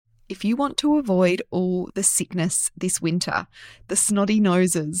if you want to avoid all the sickness this winter, the snotty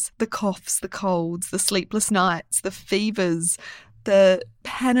noses, the coughs, the colds, the sleepless nights, the fevers, the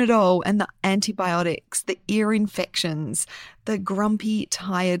Panadol and the antibiotics, the ear infections, the grumpy,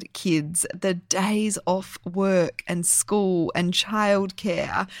 tired kids, the days off work and school and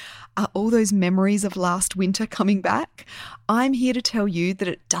childcare, are all those memories of last winter coming back? I'm here to tell you that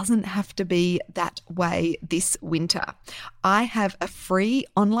it doesn't have to be that way this winter. I have a free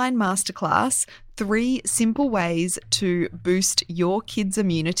online masterclass, 3 simple ways to boost your kids'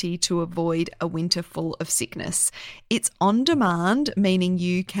 immunity to avoid a winter full of sickness. It's on demand, meaning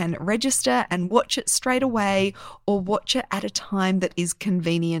you can register and watch it straight away or watch it at a time that is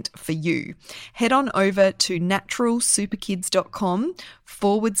convenient for you. Head on over to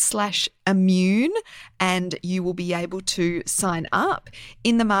naturalsuperkids.com/immune and you will be able to sign up.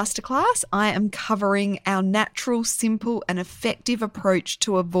 In the masterclass, I am covering our natural, simple and effective approach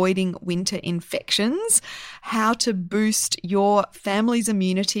to avoiding winter infections, how to boost your family's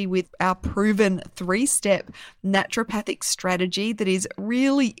immunity with our proven 3-step naturopathic strategy that is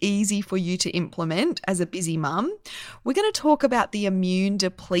really easy for you to implement as a busy mum. We're going to talk about the immune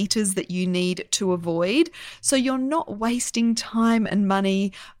depleters that you need to avoid so you're not wasting time and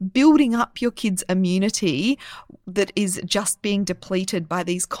money building up your kids' immunity that is just being depleted by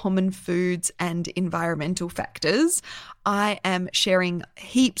these common foods and environmental factors. I am sharing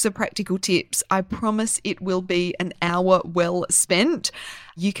heaps of practical tips. I promise it will be an hour well spent.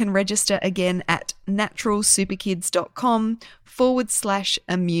 You can register again at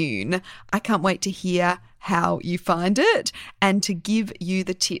naturalsuperkids.com/immune. I can't wait to hear how you find it and to give you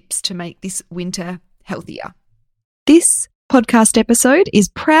the tips to make this winter healthier. This podcast episode is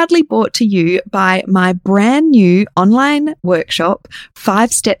proudly brought to you by my brand new online workshop,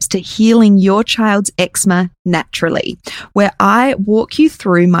 5 Steps to Healing Your Child's Eczema Naturally, where I walk you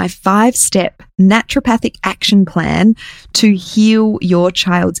through my 5-step naturopathic action plan to heal your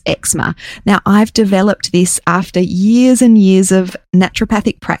child's eczema. Now, I've developed this after years and years of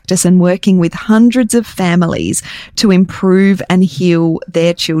naturopathic practice and working with hundreds of families to improve and heal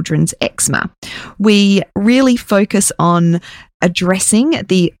their children's eczema. We really focus on addressing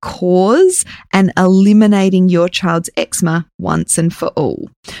the cause and eliminating your child's eczema once and for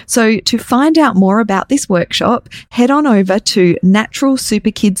all. So to find out more about this workshop, head on over to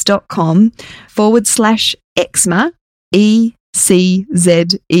naturalsuperkids.com/eczema, ECZEMA.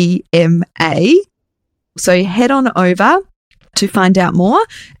 So head on over to find out more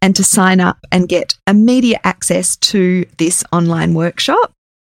and to sign up and get immediate access to this online workshop.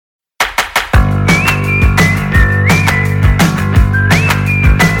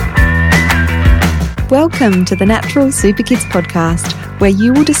 Welcome to the Natural Super Kids podcast, where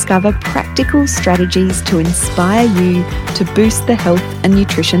you will discover practical strategies to inspire you to boost the health and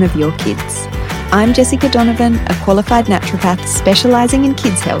nutrition of your kids. I'm Jessica Donovan, a qualified naturopath specialising in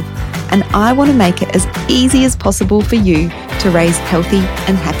kids' health, and I want to make it as easy as possible for you to raise healthy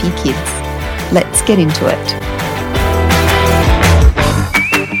and happy kids. Let's get into it.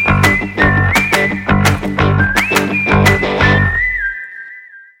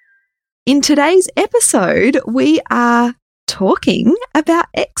 In today's episode, we are talking about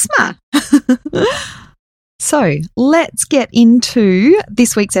eczema. So let's get into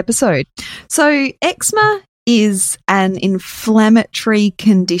this week's episode. So eczema is an inflammatory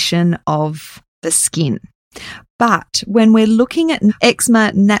condition of the skin. But when we're looking at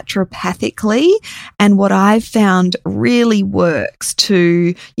eczema naturopathically, and what I've found really works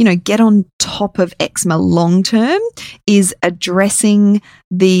to, get on top of eczema long term is addressing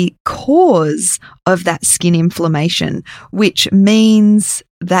the cause of that skin inflammation, which means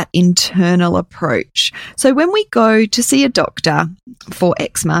that internal approach. So when we go to see a doctor for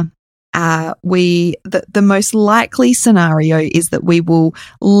eczema, the most likely scenario is that we will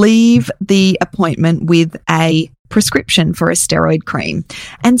leave the appointment with a prescription for a steroid cream.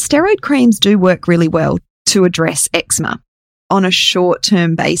 And steroid creams do work really well to address eczema on a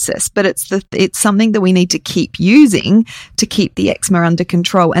short-term basis, but it's something that we need to keep using to keep the eczema under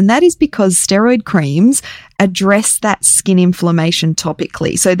control. And that is because steroid creams address that skin inflammation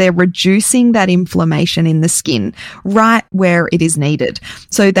topically. So they're reducing that inflammation in the skin right where it is needed.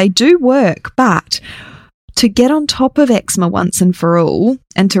 So they do work, but to get on top of eczema once and for all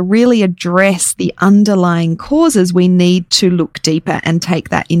and to really address the underlying causes, we need to look deeper and take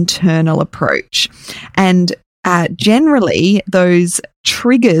that internal approach. And generally, those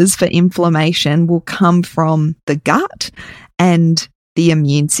triggers for inflammation will come from the gut and the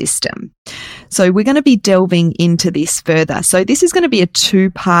immune system. So we're going to be delving into this further. So this is going to be a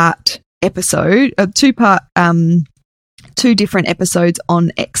 2-part episode, a 2-part 2 different episodes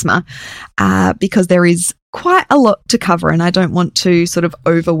on eczema because there is quite a lot to cover and I don't want to sort of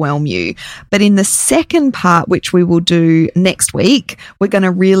overwhelm you. But in the second part, which we will do next week, we're going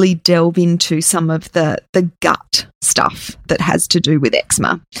to really delve into some of the gut stuff that has to do with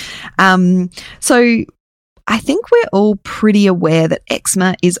eczema. So I think we're all pretty aware that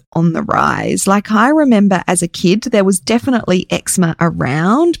eczema is on the rise. Like, I remember as a kid, there was definitely eczema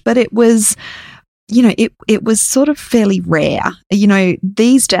around, but it was, it was sort of fairly rare.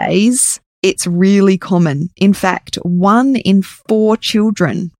 These days, it's really common. In fact, 1 in 4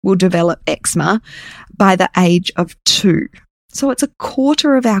 children will develop eczema by the age of 2. So it's a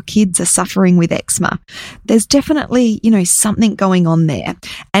quarter of our kids are suffering with eczema. There's definitely, something going on there.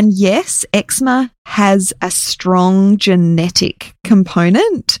 And yes, eczema has a strong genetic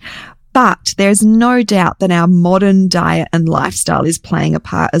component, but there's no doubt that our modern diet and lifestyle is playing a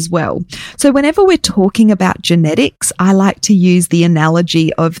part as well. So whenever we're talking about genetics, I like to use the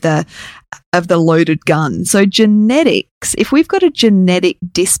analogy of the loaded gun. So genetics, if we've got a genetic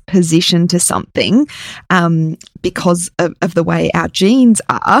disposition to something because of the way our genes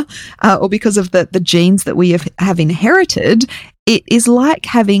are or because of the genes that we have inherited, it is like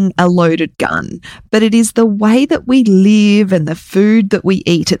having a loaded gun, but it is the way that we live and the food that we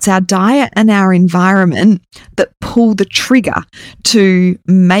eat. It's our diet and our environment that pull the trigger to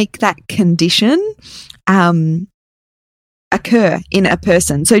make that condition occur in a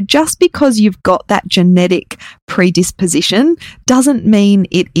person. So just because you've got that genetic predisposition doesn't mean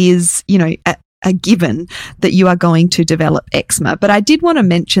it is, a given that you are going to develop eczema. But I did want to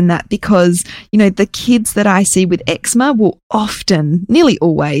mention that because, the kids that I see with eczema will often, nearly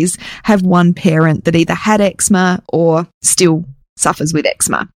always, have one parent that either had eczema or still suffers with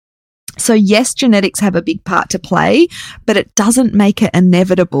eczema. So yes, genetics have a big part to play, but it doesn't make it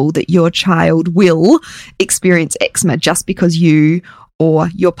inevitable that your child will experience eczema just because you or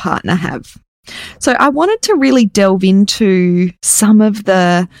your partner have. So I wanted to really delve into some of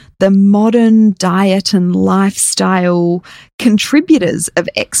the modern diet and lifestyle contributors of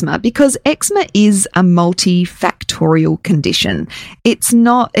eczema, because eczema is a multifactorial condition. It's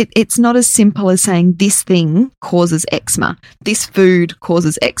not as simple as saying this thing causes eczema, this food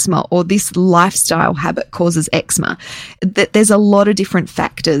causes eczema, or this lifestyle habit causes eczema. There's a lot of different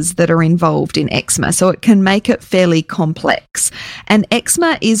factors that are involved in eczema, so it can make it fairly complex. And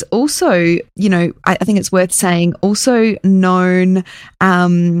eczema is also, I think it's worth saying, also known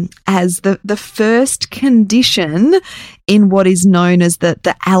as the first condition in what is known as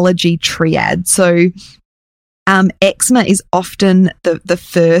the allergy triad. So eczema is often the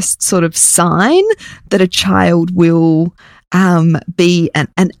first sort of sign that a child will be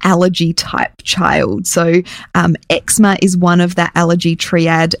an allergy type child. So eczema is one of that allergy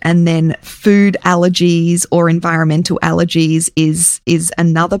triad, and then food allergies or environmental allergies is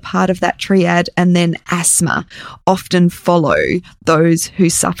another part of that triad, and then asthma often follow those who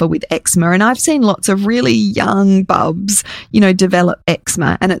suffer with eczema. And I've seen lots of really young bubs, develop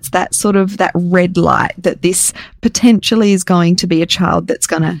eczema, and it's that sort of that red light that this potentially is going to be a child that's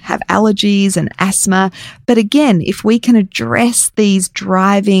going to have allergies and asthma. But again, if we can address these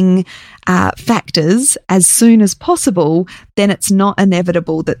driving factors as soon as possible, then it's not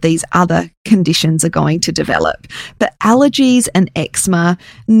inevitable that these other conditions are going to develop. But allergies and eczema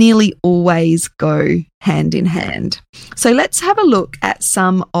nearly always go hand in hand. So let's have a look at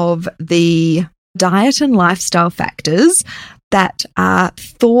some of the diet and lifestyle factors that are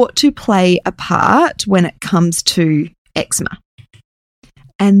thought to play a part when it comes to eczema.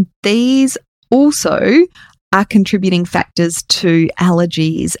 And these also are contributing factors to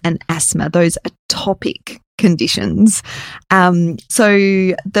allergies and asthma, those atopic conditions. So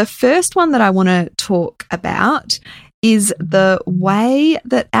the first one that I want to talk about is the way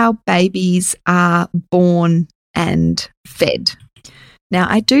that our babies are born and fed. Now,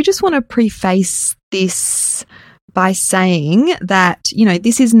 I do just want to preface this by saying that,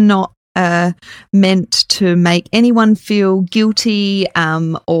 this is not meant to make anyone feel guilty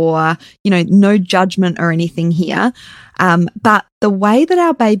or, no judgment or anything here. But the way that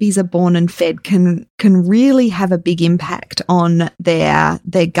our babies are born and fed can really have a big impact on their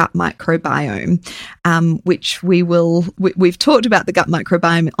gut microbiome, which we've talked about the gut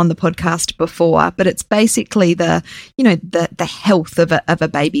microbiome on the podcast before, but it's basically the health of a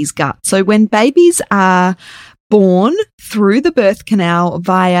baby's gut. So when babies are born through the birth canal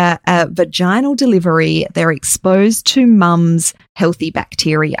via a vaginal delivery, they're exposed to mum's healthy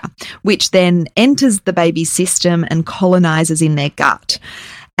bacteria, which then enters the baby's system and colonizes in their gut.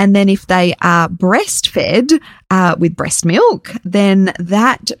 And then if they are breastfed with breast milk, then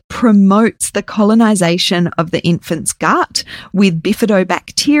that promotes the colonization of the infant's gut with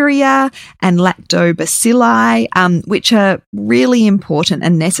bifidobacteria and lactobacilli, which are really important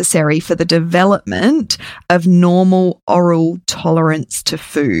and necessary for the development of normal oral tolerance to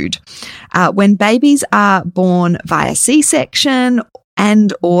food. When babies are born via C-section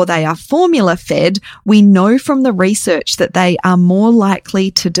and or they are formula fed, we know from the research that they are more likely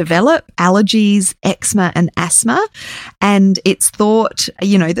to develop allergies, eczema and asthma. And it's thought,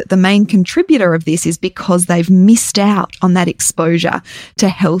 that the main contributor of this is because they've missed out on that exposure to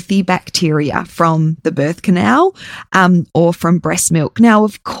healthy bacteria from the birth canal or from breast milk. Now,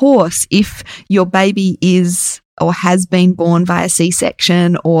 of course, if your baby is or has been born via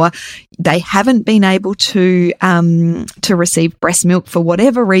C-section, or they haven't been able to receive breast milk for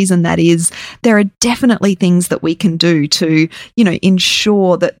whatever reason that is, there are definitely things that we can do to,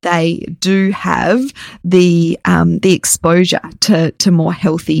 ensure that they do have the exposure to more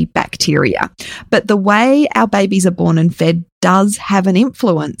healthy bacteria. But the way our babies are born and fed does have an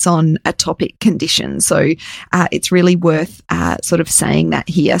influence on atopic conditions. So it's really worth sort of saying that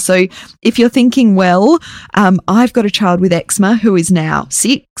here. So if you're thinking, well, I've got a child with eczema who is now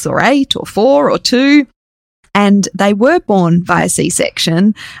 6 or 8 or 4 or 2, and they were born via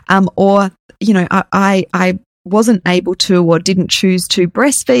C-section, or, I wasn't able to or didn't choose to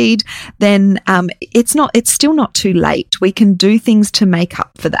breastfeed, then it's still not too late. We can do things to make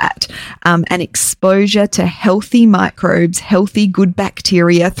up for that. And exposure to healthy microbes, healthy good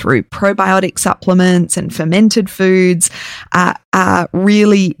bacteria through probiotic supplements and fermented foods are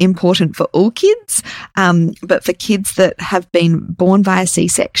really important for all kids. But for kids that have been born via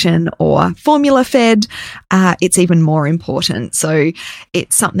C-section or formula fed, it's even more important. So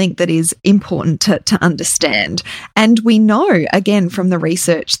it's something that is important to understand. And we know, again, from the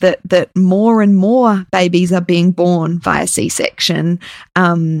research that more and more babies are being born via C-section,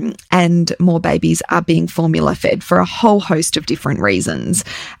 and more babies are being formula fed for a whole host of different reasons.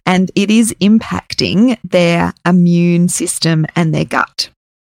 And it is impacting their immune system and their gut,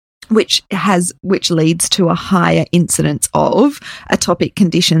 which leads to a higher incidence of atopic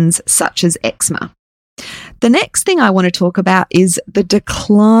conditions such as eczema. The next thing I want to talk about is the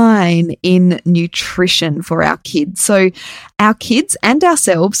decline in nutrition for our kids. So our kids and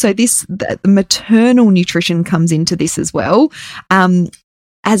ourselves, so the maternal nutrition comes into this as well.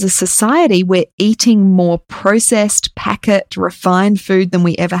 As a society, we're eating more processed, packet, refined food than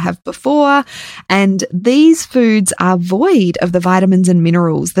we ever have before. And these foods are void of the vitamins and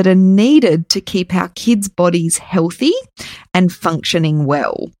minerals that are needed to keep our kids' bodies healthy and functioning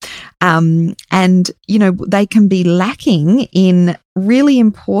well. And, they can be lacking in really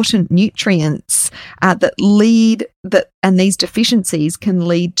important nutrients and these deficiencies can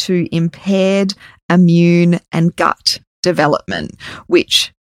lead to impaired immune and gut development,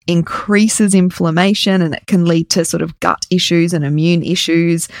 which increases inflammation, and it can lead to sort of gut issues and immune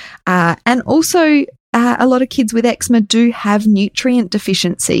issues. And also, a lot of kids with eczema do have nutrient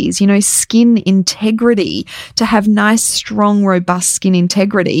deficiencies. Skin integrity, to have nice, strong, robust skin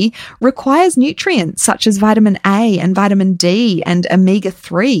integrity requires nutrients such as vitamin A and vitamin D and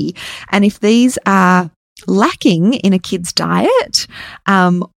omega-3. And if these are lacking in a kid's diet,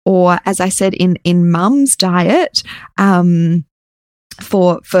 or as I said, in mum's diet,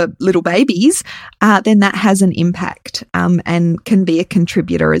 for little babies, then that has an impact and can be a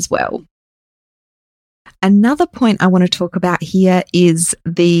contributor as well. Another point I want to talk about here is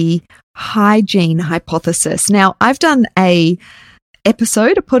the hygiene hypothesis. Now, I've done a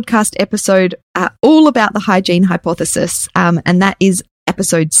podcast episode all about the hygiene hypothesis, and that is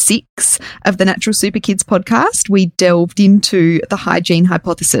episode 6 of the Natural Super Kids podcast. We delved into the hygiene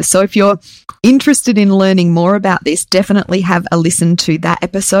hypothesis. So if you're interested in learning more about this, definitely have a listen to that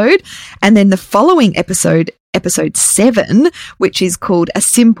episode. And then the following episode 7, which is called A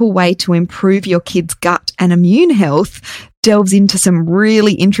Simple Way to Improve Your Kids' Gut and Immune Health, delves into some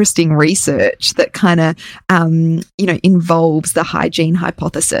really interesting research that kind of, involves the hygiene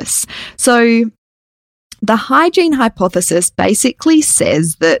hypothesis. So the hygiene hypothesis basically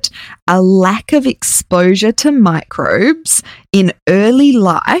says that a lack of exposure to microbes in early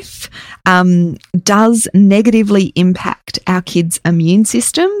life does negatively impact our kids' immune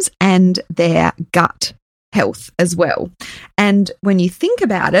systems and their gut health as well. And when you think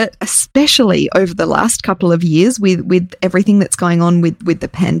about it, especially over the last couple of years with everything that's going on with the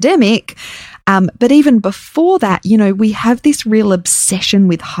pandemic, But even before that, you know, we have this real obsession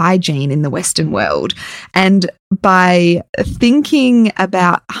with hygiene in the Western world. And by thinking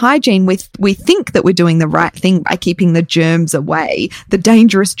about hygiene, we think that we're doing the right thing by keeping the germs away, the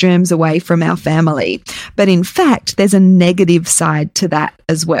dangerous germs away from our family. But in fact, there's a negative side to that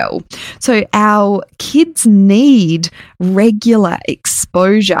as well. So our kids need regular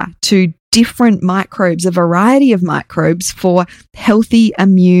exposure to different microbes, a variety of microbes for healthy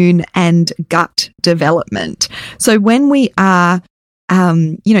immune and gut development. So when we are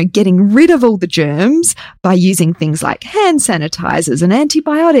getting rid of all the germs by using things like hand sanitizers and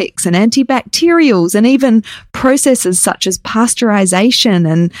antibiotics and antibacterials and even processes such as pasteurization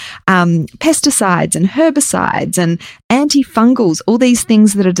and pesticides and herbicides and antifungals, all these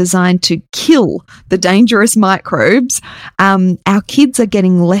things that are designed to kill the dangerous microbes, our kids are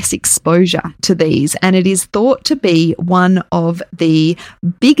getting less exposure to these. And it is thought to be one of the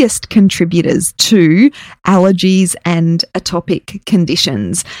biggest contributors to allergies and atopic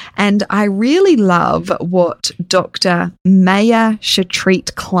conditions. And I really love what Dr. Maya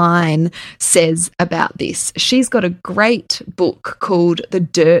Shatreat Klein says about this. She's got a great book called The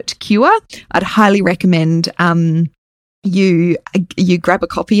Dirt Cure. I'd highly recommend you grab a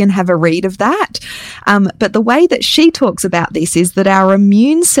copy and have a read of that. But the way that she talks about this is that our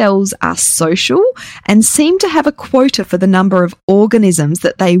immune cells are social and seem to have a quota for the number of organisms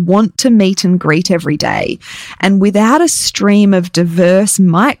that they want to meet and greet every day. And without a stream of diverse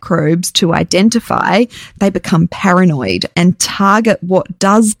microbes to identify, they become paranoid and target what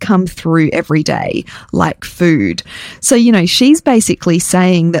does come through every day, like food. So, you know, she's basically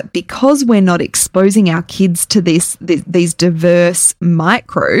saying that because we're not exposing our kids to these diverse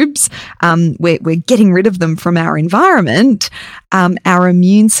microbes, we're getting rid of them from our environment, our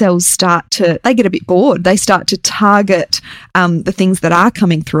immune cells they get a bit bored. They start to target the things that are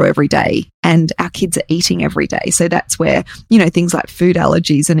coming through every day and our kids are eating every day. So that's where, you know, things like food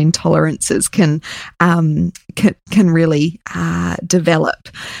allergies and intolerances can really develop.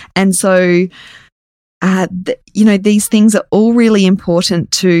 And so these things are all really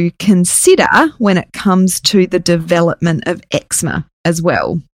important to consider when it comes to the development of eczema as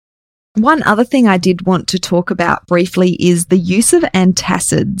well. One other thing I did want to talk about briefly is the use of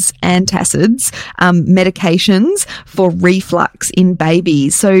antacids, medications for reflux in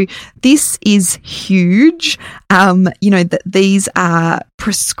babies. So this is huge. These are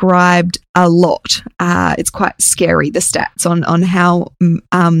prescribed a lot. It's quite scary, the stats on how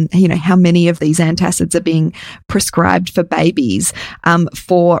many of these antacids are being prescribed for babies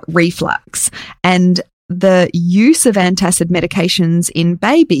for reflux. And the use of antacid medications in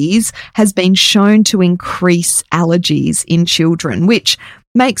babies has been shown to increase allergies in children, which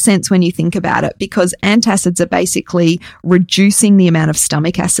makes sense when you think about it, because antacids are basically reducing the amount of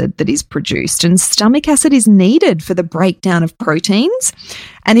stomach acid that is produced. And stomach acid is needed for the breakdown of proteins.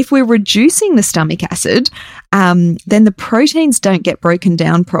 And if we're reducing the stomach acid, then the proteins don't get broken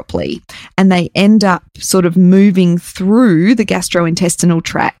down properly and they end up sort of moving through the gastrointestinal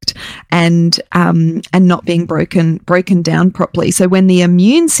tract and not being broken down properly. So when the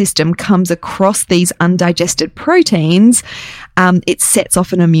immune system comes across these undigested proteins, it sets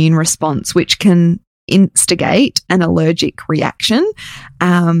off an immune response, which can instigate an allergic reaction.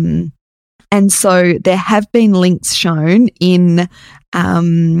 And so there have been links shown in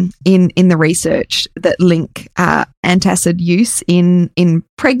the research that link antacid use in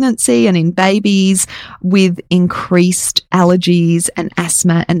pregnancy and in babies with increased allergies and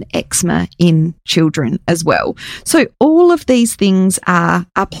asthma and eczema in children as well. So all of these things are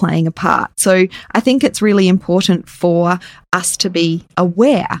playing a part. So I think it's really important for us to be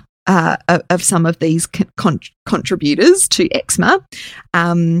aware of some of these contributors to eczema.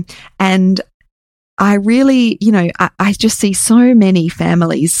 And I really, I just see so many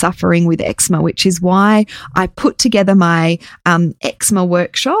families suffering with eczema, which is why I put together my eczema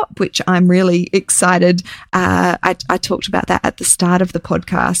workshop, which I'm really excited. I talked about that at the start of the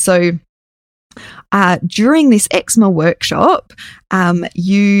podcast. So during this eczema workshop,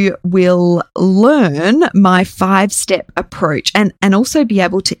 you will learn my 5-step approach and also be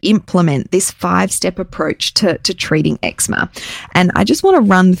able to implement this 5-step approach to treating eczema. And I just want to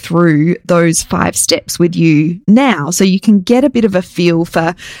run through those 5 steps with you now so you can get a bit of a feel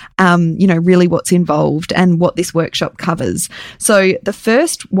for, really what's involved and what this workshop covers. So the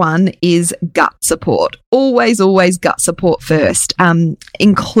first one is gut support. Always gut support first,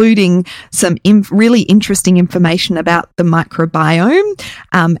 including some really interesting information about the microbiome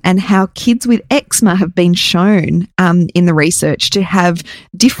and how kids with eczema have been shown in the research to have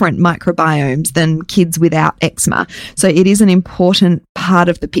different microbiomes than kids without eczema. So it is an important part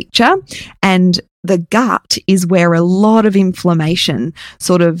of the picture, and the gut is where a lot of inflammation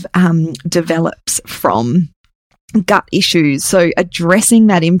sort of develops from. Gut issues. So addressing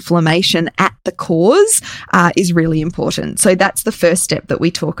that inflammation at the cause is really important. So that's the first step that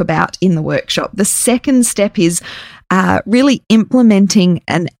we talk about in the workshop. The second step is really implementing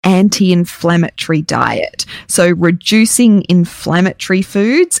an anti-inflammatory diet. So reducing inflammatory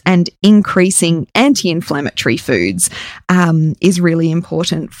foods and increasing anti-inflammatory foods is really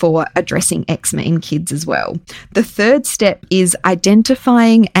important for addressing eczema in kids as well. The third step is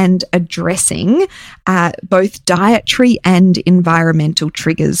identifying and addressing both dietary and environmental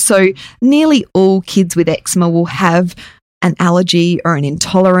triggers. So nearly all kids with eczema will have an allergy or an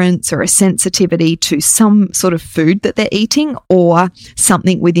intolerance or a sensitivity to some sort of food that they're eating or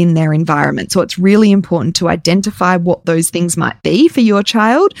something within their environment. So it's really important to identify what those things might be for your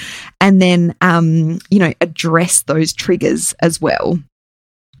child and then, address those triggers as well.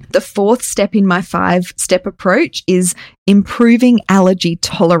 The fourth step in my 5-step approach is improving allergy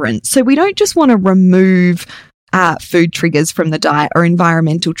tolerance. So we don't just want to remove food triggers from the diet or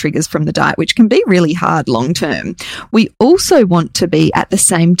environmental triggers from the diet, which can be really hard long term. We also want to be at the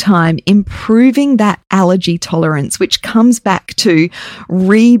same time improving that allergy tolerance, which comes back to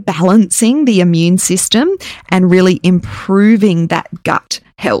rebalancing the immune system and really improving that gut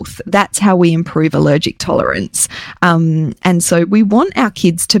health. That's how we improve allergic tolerance. And so we want our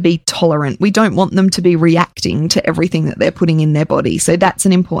kids to be tolerant. We don't want them to be reacting to everything that they're putting in their body. So that's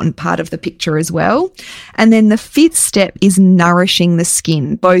an important part of the picture as well. And then the 5th step is nourishing the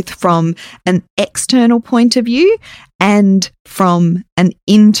skin, both from an external point of view and from an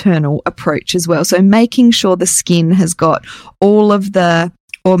internal approach as well. So making sure the skin has got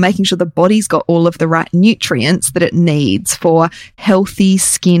making sure the body's got all of the right nutrients that it needs for healthy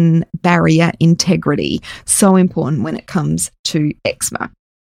skin barrier integrity. So important when it comes to eczema.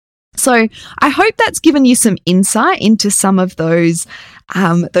 So I hope that's given you some insight into some of those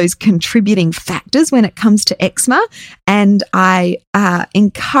contributing factors when it comes to eczema. And I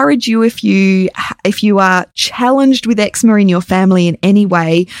encourage you, if you are challenged with eczema in your family in any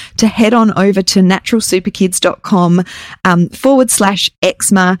way, to head on over to naturalsuperkids.com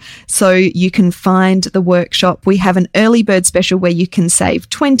 /eczema so you can find the workshop. We have an early bird special where you can save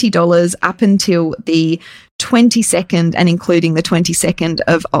 $20 up until the 22nd and including the 22nd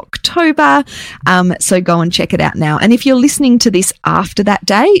of October. So go and check it out now. And if you're listening to this after that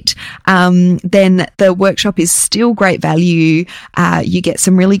date, then the workshop is still great value. You get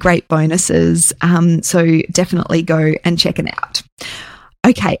some really great bonuses. So definitely go and check it out.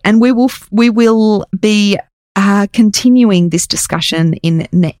 Okay. And we will be continuing this discussion in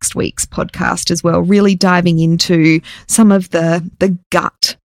next week's podcast as well, really diving into some of the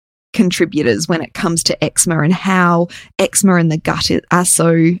gut contributors when it comes to eczema and how eczema and the gut are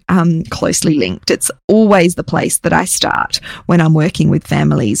so closely linked. It's always the place that I start when I'm working with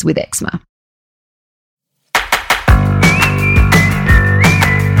families with eczema.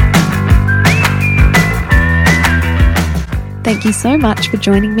 Thank you so much for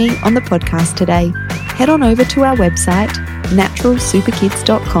joining me on the podcast today. Head on over to our website,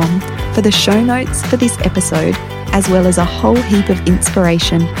 naturalsuperkids.com, for the show notes for this episode, as well as a whole heap of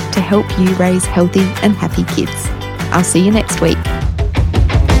inspiration to help you raise healthy and happy kids. I'll see you next week.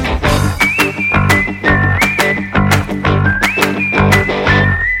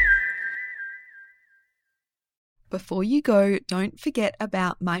 Before you go, don't forget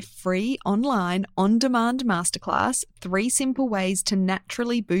about my free online on-demand masterclass, 3 simple ways to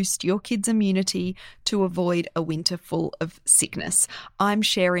naturally boost your kids' immunity to avoid a winter full of sickness. I'm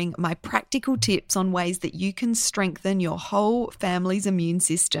sharing my practical tips on ways that you can strengthen your whole family's immune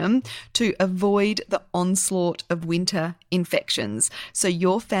system to avoid the onslaught of winter infections so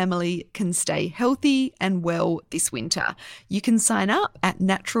your family can stay healthy and well this winter. You can sign up at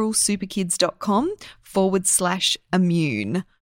naturalsuperkids.com /immune.